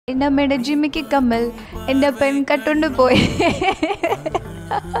என்னமேட ஜிம்மிக்கு கம்மல் என்ன பெண் கட்டுண்டு போய்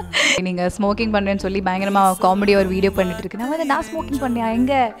நீங்கள் ஸ்மோக்கிங் பண்ணுறேன்னு சொல்லி பயங்கரமாக காமெடியாக ஒரு வீடியோ பண்ணிட்டு இருக்கு. நான் ஸ்மோக்கிங் பண்ணேன்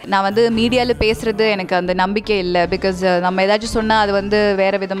எங்கே நான் மீடியாவில் பேசுகிறது எனக்கு அந்த நம்பிக்கை இல்லை. பிகாஸ் நம்ம ஏதாச்சும் சொன்னால் அது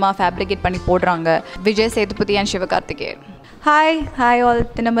வேறு விதமாக ஃபேப்ரிகேட் பண்ணி போடுறாங்க. Vijay Sethupathi and Sivakarthikeyan. Hi all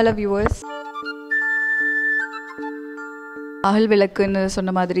Dinamalar viewers. அகல் விளக்குன்னு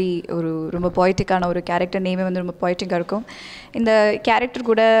சொன்ன மாதிரி ஒரு ரொம்ப பொய்ட்டிக்கான ஒரு கேரக்டர் நேமே ரொம்ப பொய்ட்டிக்காக இருக்கும். இந்த கேரக்டர்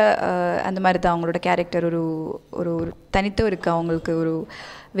கூட அந்த மாதிரி தான். அவங்களோட கேரக்டர் ஒரு ஒரு தனித்துவம் இருக்குது. அவங்களுக்கு ஒரு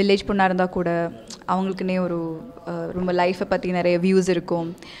வில்லேஜ் பொண்ணாக இருந்தால் கூட அவங்களுக்குன்னே ஒரு ரொம்ப லைஃப்பை பற்றி நிறைய வியூஸ் இருக்கும்.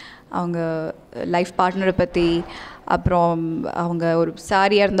 அவங்க லைஃப் பார்ட்னரை பற்றி, அப்புறம் அவங்க ஒரு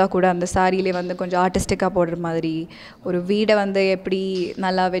சாரியாக இருந்தால் கூட அந்த சாரியிலே கொஞ்சம் ஆர்டிஸ்டிக்காக போடுற மாதிரி, ஒரு வீடை எப்படி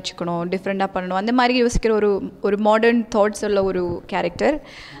நல்லா வச்சுக்கணும், டிஃப்ரெண்ட்டாக பண்ணணும், அந்த மாதிரி யோசிக்கிற ஒரு மாடர்ன் தாட்ஸ் உள்ள ஒரு கேரக்டர்.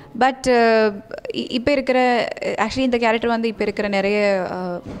 பட் இப்போ இருக்கிற ஆக்சுவலி இந்த கேரக்டர் இப்போ இருக்கிற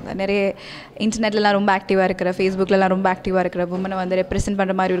நிறைய இன்டர்நெட்லலாம் ரொம்ப ஆக்டிவாக இருக்கிற, ஃபேஸ்புக்கிலலாம் ரொம்ப ஆக்டிவாக இருக்கிற உமனை ரெப்ரசென்ட்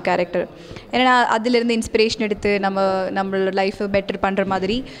பண்ணுற மாதிரி ஒரு கேரக்டர். ஏன்னா அதிலிருந்து இன்ஸ்பிரேஷன் எடுத்து நம்மளோட லைஃப்பை பெட்டர் பண்ணுற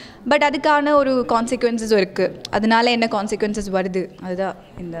மாதிரி. பட் அதுக்கான ஒரு கான்சிக்வன்சஸும் இருக்குது. அதனால என்ன கான்சிக்வன்சஸ் வருது, அதுதான்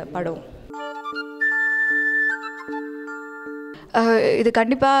இந்த படம். இது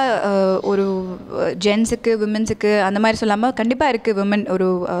கண்டிப்பாக ஒரு ஜென்ஸுக்கு விமென்ஸுக்கு அந்த மாதிரி சொல்லாமல் கண்டிப்பாக இருக்குது. விமன் ஒரு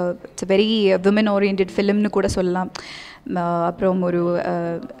இட்ஸ் வெரி விமன் ஓரியன்டட் ஃபிலிம்னு கூட சொல்லலாம். அப்புறம் ஒரு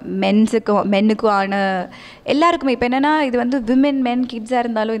மென்னுக்கும் ஆன எல்லாருக்குமே இப்போ என்னென்னா இது விமன் மென் கிட்ஸாக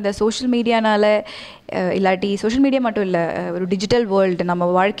இருந்தாலும் இந்த சோஷியல் மீடியானால் இல்லாட்டி சோஷியல் மீடியா மட்டும் இல்லை, ஒரு டிஜிட்டல் வேர்ல்டு நம்ம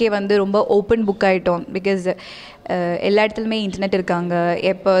வாழ்க்கையை ரொம்ப ஓப்பன் புக் ஆகிட்டோம். பிகாஸ் எல்லா இடத்துலையுமே இன்டர்நெட் இருக்காங்க.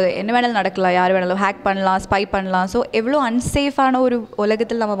 எப்போ என்ன வேணாலும் நடக்கலாம், யார் வேணாலும் ஹேக் பண்ணலாம், ஸ்பை பண்ணலாம். ஸோ எவ்வளோ அன்சேஃபான ஒரு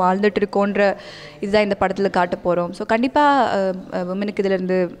உலகத்தில் நம்ம வாழ்ந்துட்டு இருக்கோன்ற இதுதான் இந்த படத்தில் காட்ட போகிறோம். ஸோ கண்டிப்பாக விமனுக்கு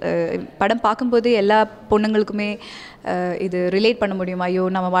இதிலேருந்து படம் பார்க்கும்போது எல்லா பொண்ணுங்களுக்குமே இது ரிலேட் பண்ண முடியும். ஐயோ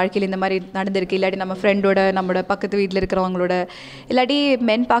நம்ம வாழ்க்கையில் இந்த மாதிரி நடந்திருக்கு, இல்லாட்டி நம்ம ஃப்ரெண்டோட, நம்மளோட பக்கத்து வீட்டில் இருக்கிறவங்களோட, இல்லாட்டி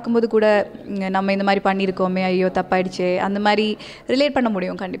மென் பார்க்கும்போது கூட நம்ம இந்த மாதிரி பண்ணியிருக்கோமே, ஐயோ தப்பாயிடுச்சு, அந்த மாதிரி ரிலேட் பண்ண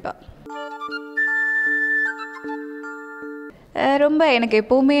முடியும் கண்டிப்பாக. ரொம்ப எனக்கு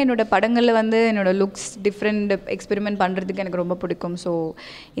எப்போவுமே என்னோடய படங்களில் என்னோடய லுக்ஸ் டிஃப்ரெண்ட் எக்ஸ்பெரிமெண்ட் பண்ணுறதுக்கு எனக்கு ரொம்ப பிடிக்கும். ஸோ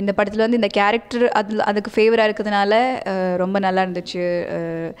இந்த படத்தில் இந்த கேரக்டர் அதுக்கு ஃபேவராக இருக்கிறதுனால ரொம்ப நல்லா இருந்துச்சு.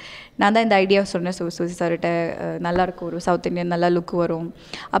 நான் தான் இந்த ஐடியா சொன்னேன் சூசி சார்கிட்ட, நல்லாயிருக்கும், ஒரு சவுத் இண்டியன் நல்லா லுக் வரும்.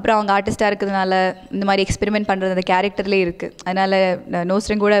 அப்புறம் அவங்க ஆர்டிஸ்ட்டாக இருக்கிறதுனால இந்த மாதிரி எக்ஸ்பெரிமெண்ட் பண்ணுறது அந்த கேரக்டர்லேயே இருக்குது. அதனால்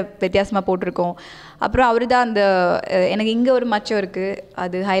நோஸ்ட்ரிங் கூட வித்தியாசமாக போட்டிருக்கோம். அப்புறம் அவர் தான் அந்த எனக்கு இங்கே ஒரு மச்சம் இருக்குது,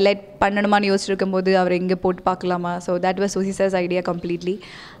 அது ஹைலைட் பண்ணணுமான்னு யோசிச்சுருக்கும் போது அவர் இங்கே போட்டு பார்க்கலாமா. So that was சூசி SARS idea completely.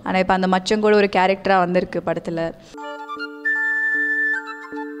 ஆனால் இப்போ அந்த மச்சம் கூட ஒரு கேரக்டராக வந்திருக்கு படத்தில்.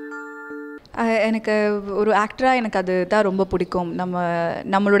 எனக்கு ஒரு ஆக்டராக எனக்கு அது தான் ரொம்ப பிடிக்கும்.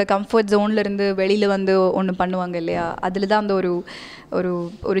 நம்மளோட கம்ஃபர்ட் ஜோன்லேருந்து வெளியில் ஒன்று பண்ணுவாங்க இல்லையா, அதில் தான் அந்த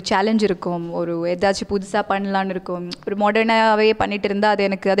ஒரு சேலஞ்ச் இருக்கும், ஒரு ஏதாச்சும் புதுசாக பண்ணலான்னு இருக்கும். ஒரு மாடர்னாகவே பண்ணிகிட்டு இருந்தால் அது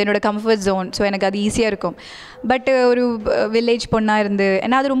என்னோடய கம்ஃபர்ட் ஜோன். ஸோ எனக்கு அது ஈஸியாக இருக்கும். பட் ஒரு வில்லேஜ் பொண்ணாக இருந்து,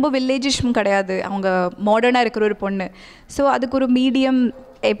 ஏன்னா அது ரொம்ப வில்லேஜிஷும் கிடையாது, அவங்க மாடர்னாக இருக்கிற ஒரு பொண்ணு. ஸோ அதுக்கு ஒரு மீடியம்,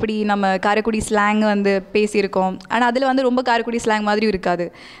 எப்படி நம்ம காரைக்குடி ஸ்லாங் பேசியிருக்கோம், ஆனால் அதில் ரொம்ப காரைக்குடி ஸ்லாங் மாதிரியும் இருக்காது.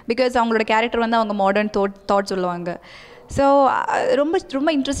 பிகாஸ் அவங்களோட கேரக்டர் அவங்க மாடர்ன் தாட் சொல்லுவாங்க. ஸோ ரொம்ப ரொம்ப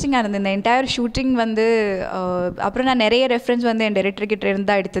இன்ட்ரெஸ்டிங்காக இருந்தது இந்த என்டையர் ஷூட்டிங். அப்புறம் நான் நிறைய ரெஃபரன்ஸ் என் டைரக்டர்கிட்ட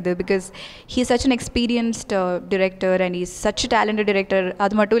இருந்தால் எடுத்தது. Because he such an experienced director and he such talented director.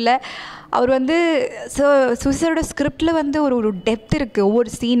 அது மட்டும் இல்லை, அவர் சுசிசரோட ஸ்கிரிப்டில் ஒரு டெப்த் இருக்குது.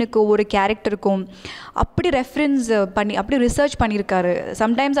 ஒவ்வொரு சீனுக்கு, ஒவ்வொரு கேரக்டருக்கும் அப்படி ரெஃபரன்ஸ் பண்ணி, அப்படி ரிசர்ச் பண்ணியிருக்காரு.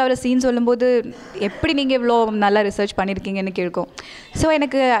 சம்டைம்ஸ் அவர் சீன் சொல்லும்போது எப்படி நீங்கள் இவ்வளோ நல்லா ரிசர்ச் பண்ணியிருக்கீங்கன்னு கேட்கும். ஸோ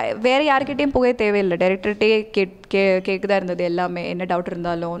எனக்கு வேறு யாருக்கிட்டேயும் போகவே தேவையில்லை, டைரக்டர்கிட்டே கேட்குதான் இருந்தது எல்லாமே. என்ன டவுட்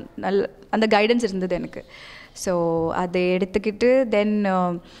இருந்தாலும் அந்த கைடன்ஸ் இருந்தது எனக்கு. ஸோ அதை எடுத்துக்கிட்டு தென்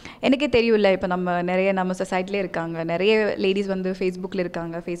எனக்கே தெரியும்ல, இப்போ நம்ம சொசைட்டிலே இருக்காங்க நிறைய லேடிஸ் ஃபேஸ்புக்கில்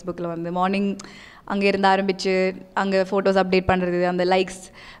இருக்காங்க. ஃபேஸ்புக்கில் மார்னிங் அங்கே இருந்து ஆரம்பித்து அங்கே ஃபோட்டோஸ் அப்டேட் பண்ணுறது, அந்த லைக்ஸ்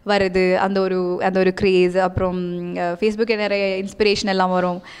வருது, அந்த ஒரு க்ரேஸ். அப்புறம் ஃபேஸ்புக்கில் நிறைய இன்ஸ்பிரேஷன் எல்லாம்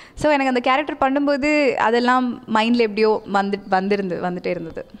வரும். ஸோ எனக்கு அந்த கேரக்டர் பண்ணும்போது அதெல்லாம் மைண்டில் எப்படியோ வந்துட்டே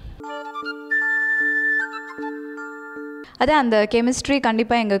இருந்தது. அதான் அந்த கெமிஸ்ட்ரி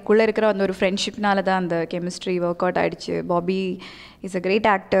கண்டிப்பாக எங்களுக்குள்ளே இருக்கிற ஒரு ஃப்ரெண்ட்ஷிப்னால தான் அந்த கெமிஸ்ட்ரி ஒர்க் அவுட் ஆகிடுச்சு. Bobby is a great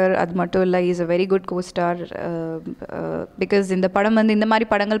actor. அது மட்டும் இல்லை, is a very good co-star. Because இந்த படம் இந்த மாதிரி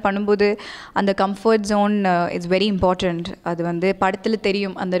படங்கள் பண்ணும்போது அந்த comfort zone it's very important. அது படத்தில்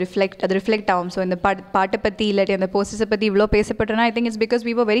தெரியும், அது ரிஃப்ளெக்ட் ஆகும். ஸோ இந்த பாட்டை பற்றி இல்லாட்டி அந்த போஸ்டர்ஸை பற்றி இவ்வளோ பேசப்பட்டோன்னா I think it's because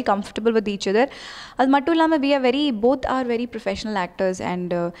we were very comfortable with each other. அது மட்டும் இல்லாமல் both are very professional actors.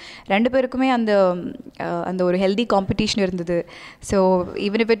 And ரெண்டு பேருக்குமே அந்த ஒரு ஹெல்தி காம்படிஷன் இருந்தது. So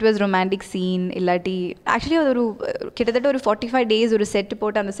even if it was romantic scene இல்லாட்டி ஆக்சுவலி அது ஒரு கிட்டத்தட்ட ஒரு 45 days ஒரு செட்டு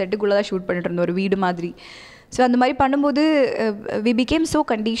போட்டு அந்த செட்டுக்குள்ளே தான் ஷூட் பண்ணிட்டு இருந்தோம், ஒரு வீடு மாதிரி. ஸோ அந்த மாதிரி பண்ணும்போது we became so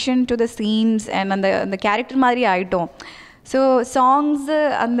condition to the scenes and அந்த அந்த கேரக்டர் மாதிரி ஆகிட்டோம். ஸோ சாங்ஸு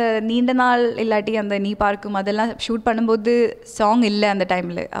அந்த நீண்ட நாள் இல்லாட்டி அந்த நீ பார்க்கும் அதெல்லாம் ஷூட் பண்ணும்போது சாங் இல்லை அந்த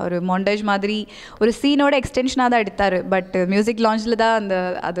டைமில். அவர் மாண்டேஜ் மாதிரி ஒரு சீனோட எக்ஸ்டென்ஷனாக தான் எடுத்தார். பட் மியூசிக் லான்ச்சில் தான் அந்த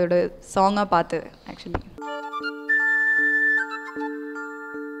அதோட சாங்காக பார்த்து ஆக்சுவலி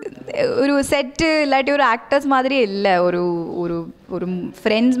ஒரு செட்டு இல்லாட்டி ஒரு ஆக்டர்ஸ் மாதிரியே இல்லை, ஒரு ஒரு ஒரு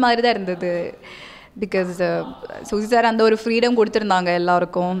ஃப்ரெண்ட்ஸ் மாதிரி தான் இருந்தது. பிகாஸ் சுசி சார் அந்த ஒரு ஃப்ரீடம் கொடுத்துருந்தாங்க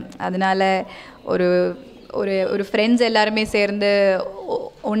எல்லாருக்கும். அதனால ஒரு ஒரு ஒரு ஃப்ரெண்ட்ஸ் எல்லாருமே சேர்ந்து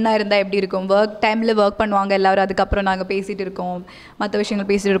ஒன்றா இருந்தால் எப்படி இருக்கும். ஒர்க் டைமில் ஒர்க் பண்ணுவாங்க எல்லோரும், அதுக்கப்புறம் நாங்கள் பேசிகிட்டு இருக்கோம், மற்ற விஷயங்கள்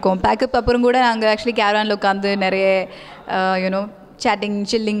பேசிகிட்டு இருக்கோம். பேக்கப் அப்புறம் கூட நாங்கள் ஆக்சுவலி கேரவானில் உட்காந்து நிறைய யூனோ சேட்டிங்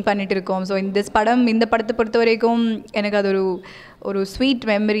சில்லிங் பண்ணிகிட்டு இருக்கோம். ஸோ இந்த படத்தை பொறுத்த வரைக்கும் எனக்கு அது ஒரு ஒரு ஸ்வீட்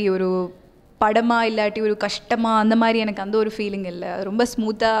மெமரி. ஒரு படமாக இல்லாட்டி ஒரு கஷ்டமாக அந்த மாதிரி எனக்கு அந்த ஒரு ஃபீலிங் இல்லை. அது ரொம்ப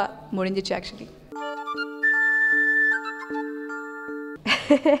ஸ்மூத்தாக முடிஞ்சிச்சு ஆக்சுவலி.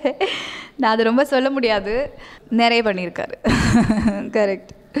 நான் அது ரொம்ப சொல்ல முடியாது, நிறைய பண்ணியிருக்காரு.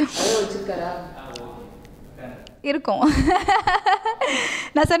 கரெக்ட் இருக்கும்.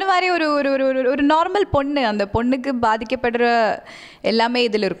 நான் சொன்ன மாதிரி ஒரு ஒரு ஒரு நார்மல் பொண்ணு, அந்த பொண்ணுக்கு பாதிக்கப்படுற எல்லாமே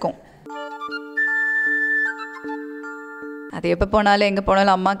இதில் இருக்கும். அது எப்போ போனாலும் எங்கே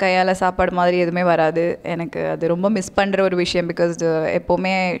போனாலும் அம்மா கையால் சாப்பாடு மாதிரி எதுவுமே வராது. எனக்கு அது ரொம்ப மிஸ் பண்ணுற ஒரு விஷயம். பிகாஸ்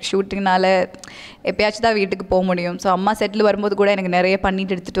எப்போவுமே ஷூட்டிங்னால எப்போயாச்சும் தான் வீட்டுக்கு போக முடியும். ஸோ அம்மா செட்டில் வரும்போது கூட எனக்கு நிறைய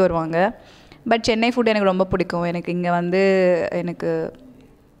பண்ணிட்டு எடுத்துகிட்டு வருவாங்க. பட் சென்னை ஃபுட் எனக்கு ரொம்ப பிடிக்கும். எனக்கு இங்கே வந்து எனக்கு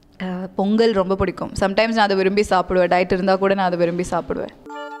பொங்கல் ரொம்ப பிடிக்கும். சம்டைம்ஸ் நான் அதை விரும்பி சாப்பிடுவேன். டயட் இருந்தால் கூட நான் அதை விரும்பி சாப்பிடுவேன்.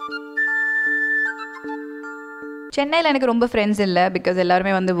 சென்னையில் எனக்கு ரொம்ப ஃப்ரெண்ட்ஸ் இல்லை. பிகாஸ்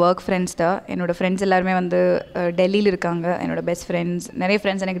எல்லாருமே வந்து ஒர்க் ஃப்ரெண்ட்ஸ் தான். என்னோடய ஃப்ரெண்ட்ஸ் எல்லாருமே வந்து டெல்லியில் இருக்காங்க. என்னோடய பெஸ்ட் ஃப்ரெண்ட்ஸ் நிறைய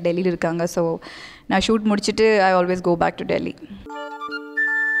ஃப்ரெண்ட்ஸ் எனக்கு டெல்லியில் இருக்காங்க. ஸோ நான் ஷூட் முடிச்சுட்டு I always go back to Delhi.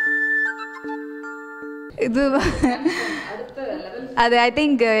 இது அது ஐ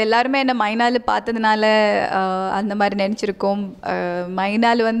திங்க் எல்லாருமே என்ன மைனாவில் பார்த்ததுனால அந்த மாதிரி நினச்சிருக்கோம்.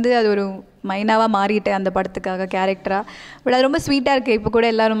 மைனால் வந்து அது ஒரு மைனாவாக மாறிட்டேன் அந்த படத்துக்காக கேரக்டராக. பட் அது ரொம்ப ஸ்வீட்டாக இருக்குது. இப்போ கூட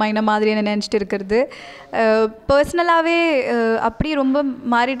எல்லோரும் மைனா மாதிரி என்ன நினச்சிட்டு இருக்கிறது. பர்சனலாகவே அப்படி ரொம்ப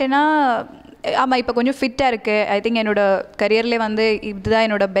மாறிட்டேன்னா ஆமாம், இப்போ கொஞ்சம் ஃபிட்டாக இருக்குது. ஐ திங்க் என்னோடய கரியர்லேயே வந்து இதுதான்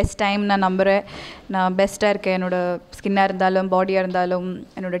என்னோடய பெஸ்ட் டைம் நான் நம்புகிறேன். நான் பெஸ்ட்டாக இருக்கேன். என்னோடய ஸ்கின்னாக இருந்தாலும் பாடியாக இருந்தாலும்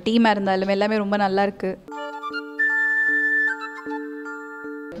என்னோடய டீமாக இருந்தாலும் எல்லாமே ரொம்ப நல்லா இருக்குது.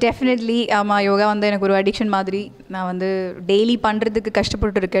 டெஃபினெட்லி ஆமாம், யோகா வந்து எனக்கு ஒரு அடிக்ஷன் மாதிரி. நான் வந்து டெய்லி பண்ணுறதுக்கு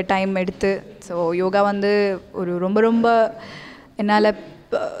கஷ்டப்பட்டு இருக்கேன் டைம் எடுத்து. ஸோ யோகா வந்து ஒரு ரொம்ப ரொம்ப என்னால்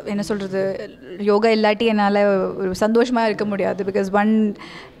என்ன சொல்கிறது, யோகா இல்லாட்டி என்னால் ஒரு சந்தோஷமாக இருக்க முடியாது. பிகாஸ்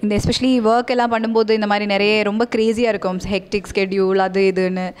இந்த எஸ்பெஷலி ஒர்க் எல்லாம் பண்ணும்போது இந்த மாதிரி நிறைய ரொம்ப க்ரேஸியாக இருக்கும். ஹெக்டிக் ஸ்கெட்யூல் அது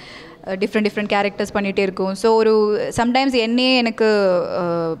இதுன்னு டிஃப்ரெண்ட் கேரக்டர்ஸ் பண்ணிகிட்டே இருக்கும். ஸோ ஒரு சம்டைம்ஸ் என்னையே எனக்கு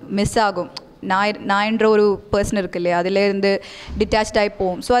மிஸ் ஆகும். நான் என்ற ஒரு பர்சன் இருக்கு இல்லையா, அதிலேருந்து டிட்டாச்சாக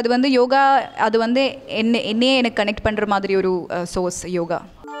போகும். ஸோ அது வந்து யோகா அது வந்து என்னையே எனக்கு கனெக்ட் பண்ணுற மாதிரி ஒரு சோர்ஸ் யோகா.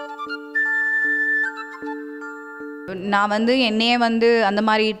 நான் வந்து என்னையே வந்து அந்த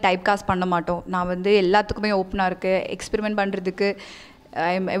மாதிரி டைப் காஸ்ட் பண்ண மாட்டோம். நான் வந்து எல்லாத்துக்குமே ஓப்பனாக இருக்குது எக்ஸ்பெரிமெண்ட் பண்ணுறதுக்கு.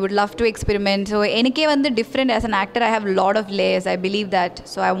 I would love to experiment. So எனக்கே வந்து different as an actor I have a lot of layers. I believe that.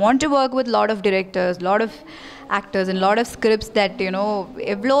 So I want to work with lot of directors, lot of actors and lot of scripts that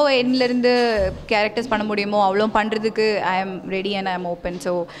எவ்வளோ என்னிலேருந்து characters பண்ண முடியுமோ அவ்வளோ பண்ணுறதுக்கு I am ready and I am open.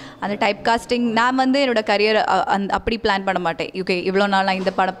 So அந்த type costing நான் வந்து என்னோடய career அப்படி பிளான் பண்ண மாட்டேன். ஓகே இவ்வளோ நாள் நான்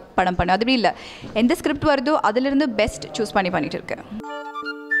இந்த படம் பண்ணேன் அப்படி இல்லை. எந்த ஸ்கிரிப்ட் வருதோ அதிலிருந்து பெஸ்ட் சூஸ் பண்ணிட்டு இருக்கேன்.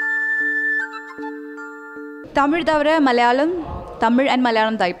 தமிழ் தவிர தமிழ் அண்ட்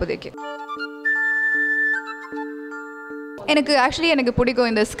மலையாளம் தான் இப்போதைக்கு. எனக்கு பிடிக்கும்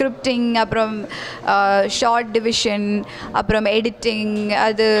இந்த ஸ்கிரிப்டிங், அப்புறம் ஷார்ட் டிவிஷன், அப்புறம் எடிட்டிங்,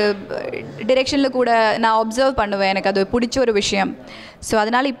 அது டிரெக்ஷனில் கூட நான் அப்சர்வ் பண்ணுவேன். எனக்கு அது பிடிச்ச ஒரு விஷயம். ஸோ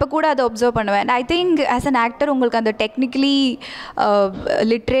அதனால் இப்போ கூட அதை அப்சர்வ் பண்ணுவேன். And I think as an actor உங்களுக்கு அந்த டெக்னிக்கலி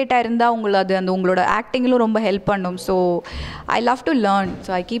லிட்ரேட்டாக இருந்தால் உங்களோட ஆக்டிங்கிலும் ரொம்ப ஹெல்ப் பண்ணும். So I love to learn.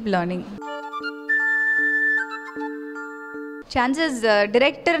 So I keep learning. Chances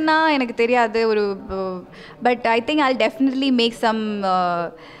டிரெக்டர்னா எனக்கு தெரியாது ஒரு, but I think Jal definitely make some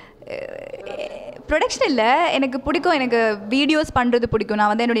production. இல்லை எனக்கு பிடிக்கும், எனக்கு வீடியோஸ் பண்ணுறது பிடிக்கும்.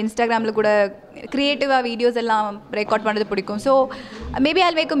 நான் வந்து என்னோடய இன்ஸ்டாகிராமில் கூட க்ரியேட்டிவாக வீடியோஸ் எல்லாம் ரெக்கார்ட் பண்ணுறது பிடிக்கும். So maybe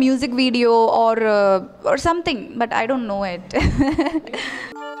Jal make a music video or something, but I don't know it.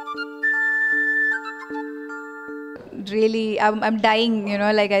 Really I'm dying,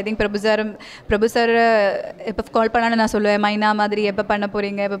 like I think Prabhu sir எப்போ கால் பண்ணாலும் நான் சொல்லுவேன் மைனா மாதிரி எப்போ பண்ண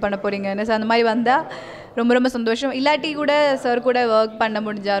போகிறீங்க ஸோ அந்த மாதிரி வந்தால் ரொம்ப ரொம்ப சந்தோஷம். இல்லாட்டி கூட சார் கூட ஒர்க் பண்ண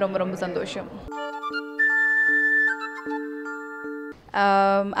முடிஞ்சால் ரொம்ப ரொம்ப சந்தோஷம்.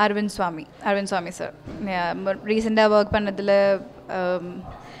 அரவிந்த் சுவாமி சார் ரீசெண்டாக ஒர்க் பண்ணதில்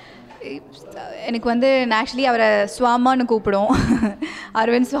எனக்கு வந்து ஆக்சுவலி அவரை சுவாமான்னு கூப்பிடும்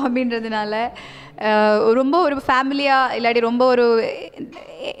அரவிந்த் சுவாமின்றதுனால ரொம்ப ஒரு ஃபேமிலியாக இல்லாட்டி ரொம்ப ஒரு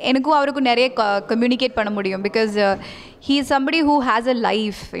எனக்கும் அவருக்கும் நிறைய கம்யூனிகேட் பண்ண முடியும். Because he is somebody who has a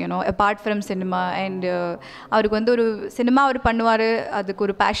life, you know, apart from cinema. And அவருக்கு வந்து ஒரு சினிமா அவர் பண்ணுவார், அதுக்கு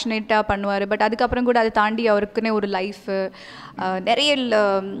ஒரு பேஷனேட்டாக பண்ணுவார். பட் அதுக்கப்புறம் கூட அதை தாண்டி அவருக்குன்னே ஒரு லைஃப், நிறைய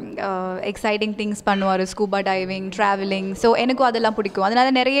எக்ஸைட்டிங் திங்ஸ் பண்ணுவார், ஸ்கூபா டைவிங், ட்ராவலிங். ஸோ எனக்கும் அதெல்லாம் பிடிக்கும்.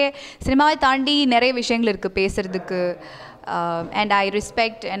 அதனால் நிறைய சினிமாவை தாண்டி நிறைய விஷயங்கள் இருக்குது பேசுகிறதுக்கு. And I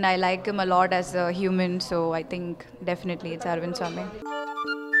respect and I like him a lot as a human. So I think definitely it's Arvind Swamy.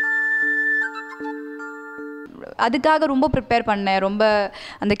 அதுக்காக ரொம்ப ப்ரிப்பேர் பண்ணேன். ரொம்ப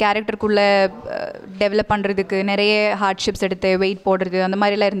அந்த கேரக்டருக்குள்ளே டெவலப் பண்ணுறதுக்கு நிறைய ஹார்ட்ஷிப்ஸ் எடுத்து வெயிட் போடுறது அந்த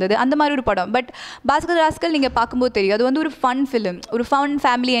மாதிரிலாம் இருந்தது. அந்த மாதிரி ஒரு படம். பட் பாஸ்கர் ராஸ்கல் நீங்கள் பார்க்கும்போது தெரியும், அது வந்து ஒரு ஃபன் ஃபிலிம், ஒரு ஃபன்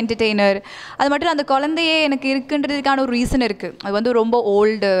ஃபேமிலி என்டர்டெய்னர். அது மட்டும் அந்த குழந்தையே எனக்கு இருக்குன்றதுக்கான ஒரு ரீசன் இருக்குது. அது வந்து ரொம்ப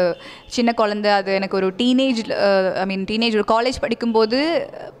ஓல்டு சின்ன குழந்தை. அது எனக்கு ஒரு டீனேஜ் ஒரு காலேஜ் படிக்கும்போது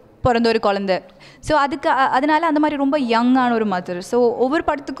பிறந்த ஒரு குழந்தை. ஸோ அதனால அந்த மாதிரி ரொம்ப யங்கான ஒரு மதர். ஸோ ஒவ்வொரு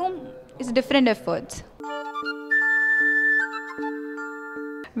படத்துக்கும் it's different efforts.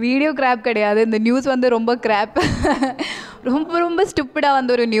 Video graph கிடையாது, இந்த நியூஸ் வந்து ரொம்ப கிராப், ரொம்ப ரொம்ப ஸ்டூப்பிடாக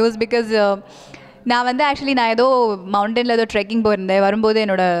வந்த ஒரு நியூஸ். பிகாஸ் நான் வந்து ஆக்சுவலி நான் ஏதோ மவுண்டனில் ஏதோ ட்ரெக்கிங் போயிருந்தேன். வரும்போது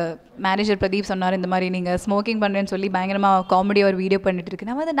என்னோடய மேனேஜர் பிரதீப் சொன்னார், இந்த மாதிரி நீங்கள் ஸ்மோக்கிங் பண்ணுறேன்னு சொல்லி பயங்கரமாக காமெடியாக ஒரு வீடியோ பண்ணிட்டு இருக்கு.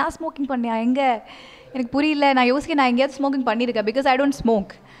 நான் ஸ்மோக்கிங் பண்ணேன் எங்கே எனக்கு புரியல. நான் யோசிக்க நான் எங்கேயாவது ஸ்மோக்கிங் பண்ணியிருக்கேன். Because I don't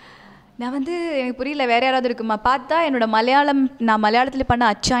smoke. நான் வந்து எனக்கு புரியல வேறு யாராவது இருக்குமா. பார்த்தா நான் மலையாளத்தில் பண்ண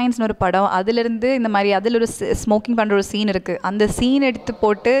அச்சாயின்ஸ்னு ஒரு படம், அதிலிருந்து இந்த மாதிரி அதில் ஒரு ஸ்மோக்கிங் பண்ணுற ஒரு சீன் இருக்குது. அந்த சீன் எடுத்து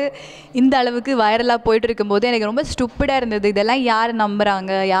போட்டு இந்த அளவுக்கு வைரலாக போயிட்டு இருக்கும்போது எனக்கு ரொம்ப ஸ்டூப்பிடாக இருந்தது. இதெல்லாம் யார்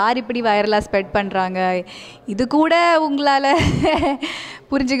நம்புகிறாங்க, யார் இப்படி வைரலாக ஸ்ப்ரெட் பண்ணுறாங்க, இது கூட உங்களால்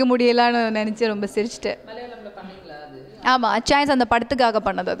புரிஞ்சிக்க முடியலான்னு நினச்சி ரொம்ப சிரிச்சிட்டேன். ஆமாம், அச்சாயின்ஸ் அந்த படத்துக்காக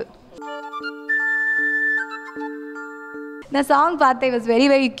பண்ணது. அது நான் சாங் பார்த்தேன், it was very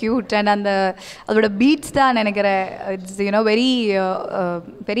very cute. And அதோட பீட்ஸ் தான் நினைக்கிறேன், it's you know very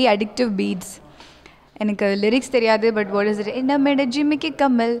very addictive beads. எனக்கு லிரிக்ஸ் தெரியாது, பட் வாட் இஸ் இட், என்ன மேட ஜிம்மிக்கு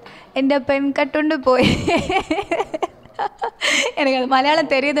கம்மல் என்ன பெண் கட்டுண்டு போய் எனக்கு அது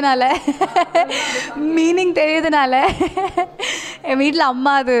மலையாளம் தெரியுதுனால மீனிங் தெரியுதுனால என் வீட்டில்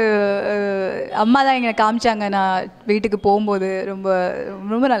அம்மா தான் எங்களை காமிச்சாங்க நான் வீட்டுக்கு போகும்போது. ரொம்ப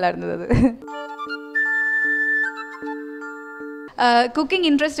ரொம்ப நல்லா இருந்தது அது. குக்கிங்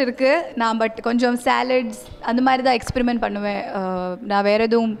இன்ட்ரெஸ்ட் இருக்குது நான், பட் கொஞ்சம் சாலட்ஸ் அந்த மாதிரி தான் எக்ஸ்பெரிமெண்ட் பண்ணுவேன். நான் வேறு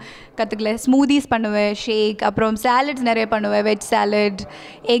எதுவும் கற்றுக்கல. ஸ்மூதிஸ் பண்ணுவேன், ஷேக், அப்புறம் சாலட்ஸ் நிறைய பண்ணுவேன். வெஜ் சாலட்,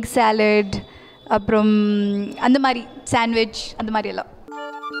 எக் சாலட், அப்புறம் அந்த மாதிரி சாண்ட்விச், அந்த மாதிரி எல்லாம்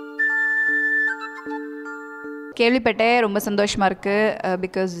கேள்விப்பட்டேன். ரொம்ப சந்தோஷமாக இருக்குது.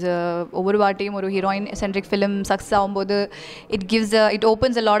 பிகாஸ் ஒவ்வொரு வாட்டியும் ஒரு ஹீரோயின் சென்ட்ரிக் ஃபிலிம் சக்ஸஸ் ஆகும்போது it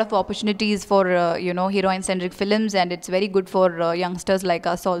opens a lot of opportunities for heroine centric films. And it's very good for youngsters like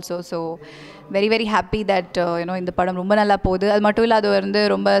as also. So very very happy that இந்த படம் ரொம்ப நல்லா போகுது. அது மட்டும் இல்லை, அது வந்து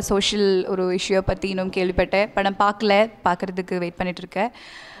ரொம்ப சோஷியல் ஒரு இஷ்யூவை பற்றி இன்னும் கேள்விப்பட்டேன். படம் பார்க்குறதுக்கு வெயிட் பண்ணிகிட்ருக்கேன்.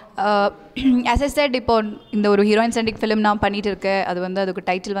 ஆஸ் ஐ செட், இப்போ இந்த ஒரு ஹீரோயின் சென்ட்ரிக் ஃபிலிம் நான் பண்ணிகிட்டு இருக்கேன். அது வந்து அதுக்கு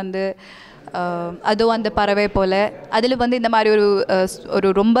டைட்டில் வந்து அதுவும் அந்த பறவை போல். அதில் வந்து இந்த மாதிரி ஒரு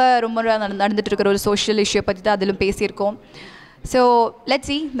ரொம்ப ரொம்ப நடந்துட்டு இருக்கிற ஒரு சோஷியல் இஷ்யூ பற்றி தான் அதிலும் பேசியிருக்கோம். So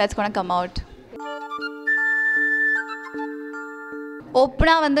let's see that's gonna come out.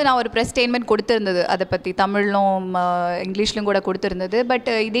 ஓப்பனாக வந்து நான் ஒரு ப்ரெஸ் ஸ்டேட்மெண்ட் கொடுத்துருந்தது, அதை பற்றி தமிழ்லும் இங்கிலீஷ்லும் கூட கொடுத்துருந்தது. பட்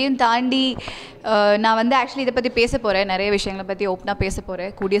இதையும் தாண்டி நான் வந்து ஆக்சுவலி இதை பற்றி பேச போகிறேன், நிறைய விஷயங்களை பற்றி ஓப்பனாக பேச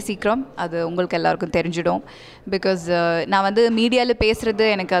போகிறேன் கூடிய சீக்கிரம். அது உங்களுக்கு எல்லாருக்கும் தெரிஞ்சிடும். பிகாஸ் நான் வந்து மீடியாவில் பேசுகிறது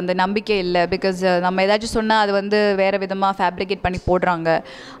எனக்கு அந்த நம்பிக்கை இல்லை. பிகாஸ் நம்ம ஏதாச்சும் சொன்னால் அது வந்து வேறு விதமாக ஃபேப்ரிகேட் பண்ணி போடுறாங்க.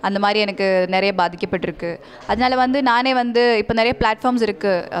 அந்த மாதிரி எனக்கு நிறைய பாதிக்கப்பட்டிருக்கு. அதனால் வந்து நானே வந்து இப்போ நிறைய பிளாட்ஃபார்ம்ஸ்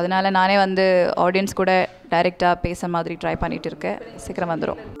இருக்குது, அதனால் நானே வந்து ஆடியன்ஸ் கூட டைரெக்டாக பேச மாதிரி ட்ரை பண்ணிகிட்டு இருக்கேன். சீக்கிரம்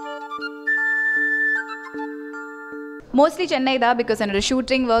வந்துடும். மோஸ்ட்லி சென்னை தான். பிகாஸ் என்னோடய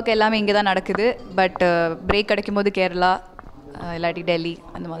ஷூட்டிங் ஒர்க் எல்லாமே இங்கே தான் நடக்குது. பட் பிரேக் கிடைக்கும் போது கேரளா இல்லாட்டி டெல்லி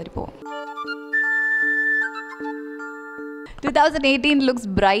அந்த மாதிரி போவோம். 2018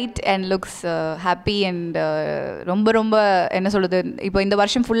 looks bright and looks happy and ரொம்ப ரொம்ப என்ன சொல்கிறது, இப்போ இந்த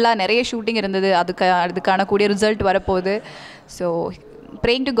வருஷம் ஃபுல்லாக நிறைய ஷூட்டிங் இருந்தது. அதுக்கான கூடிய ரிசல்ட் வரப்போகுது. So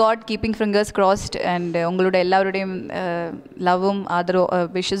praying to God, keeping fingers crossed, and உங்களோட எல்லாருடையும் லவ்வும் ஆதரவு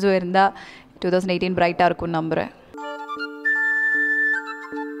விஷஸும் இருந்தால் 2018 பிரைட்டாக இருக்கும்னு நம்புகிறேன்.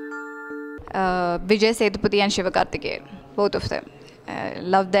 Vijay Sethupathi and Sivakarthikeyan, both of them.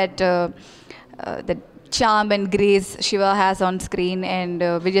 Love that charm and grace Shiva has on screen, and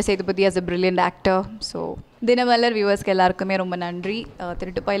Vijay Sethupathi as a brilliant actor. So Dinamalar viewers க்கு எல்லாருக்குமே ரொம்ப நன்றி.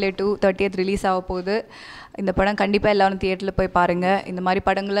 திருட்டு பைலட் 2 30th ரிலீஸ் ஆக போகுது. இந்த படம் கண்டிப்பாக எல்லாரும் தியேட்டரில் போய் பாருங்கள். இந்த மாதிரி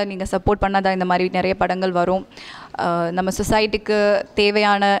படங்களை நீங்கள் சப்போர்ட் பண்ணாதான் இந்த மாதிரி நிறைய படங்கள் வரும். நம்ம சொசைட்டிக்கு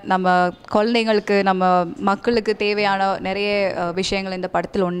தேவையான, நம்ம குழந்தைங்களுக்கு, நம்ம மக்களுக்கு தேவையான நிறைய விஷயங்கள் இந்த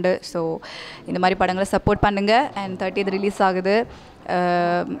படத்தில் உண்டு. ஸோ இந்த மாதிரி படங்களை சப்போர்ட் பண்ணுங்கள். அண்ட் 30th ரிலீஸ் ஆகுது.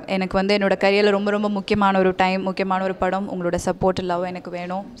 எனக்கு வந்து என்னோடய கரியரில் ரொம்ப ரொம்ப முக்கியமான ஒரு டைம், முக்கியமான ஒரு படம். உங்களோட சப்போர்ட் லவ் எனக்கு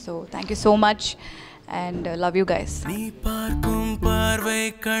வேணும். So thank you so much and love you guys. நீ பார்க்கும் பார்வை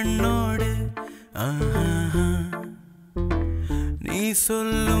கண்ணோடு, நீ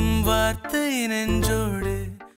சொல்லும் வார்த்தை நெஞ்சோடு.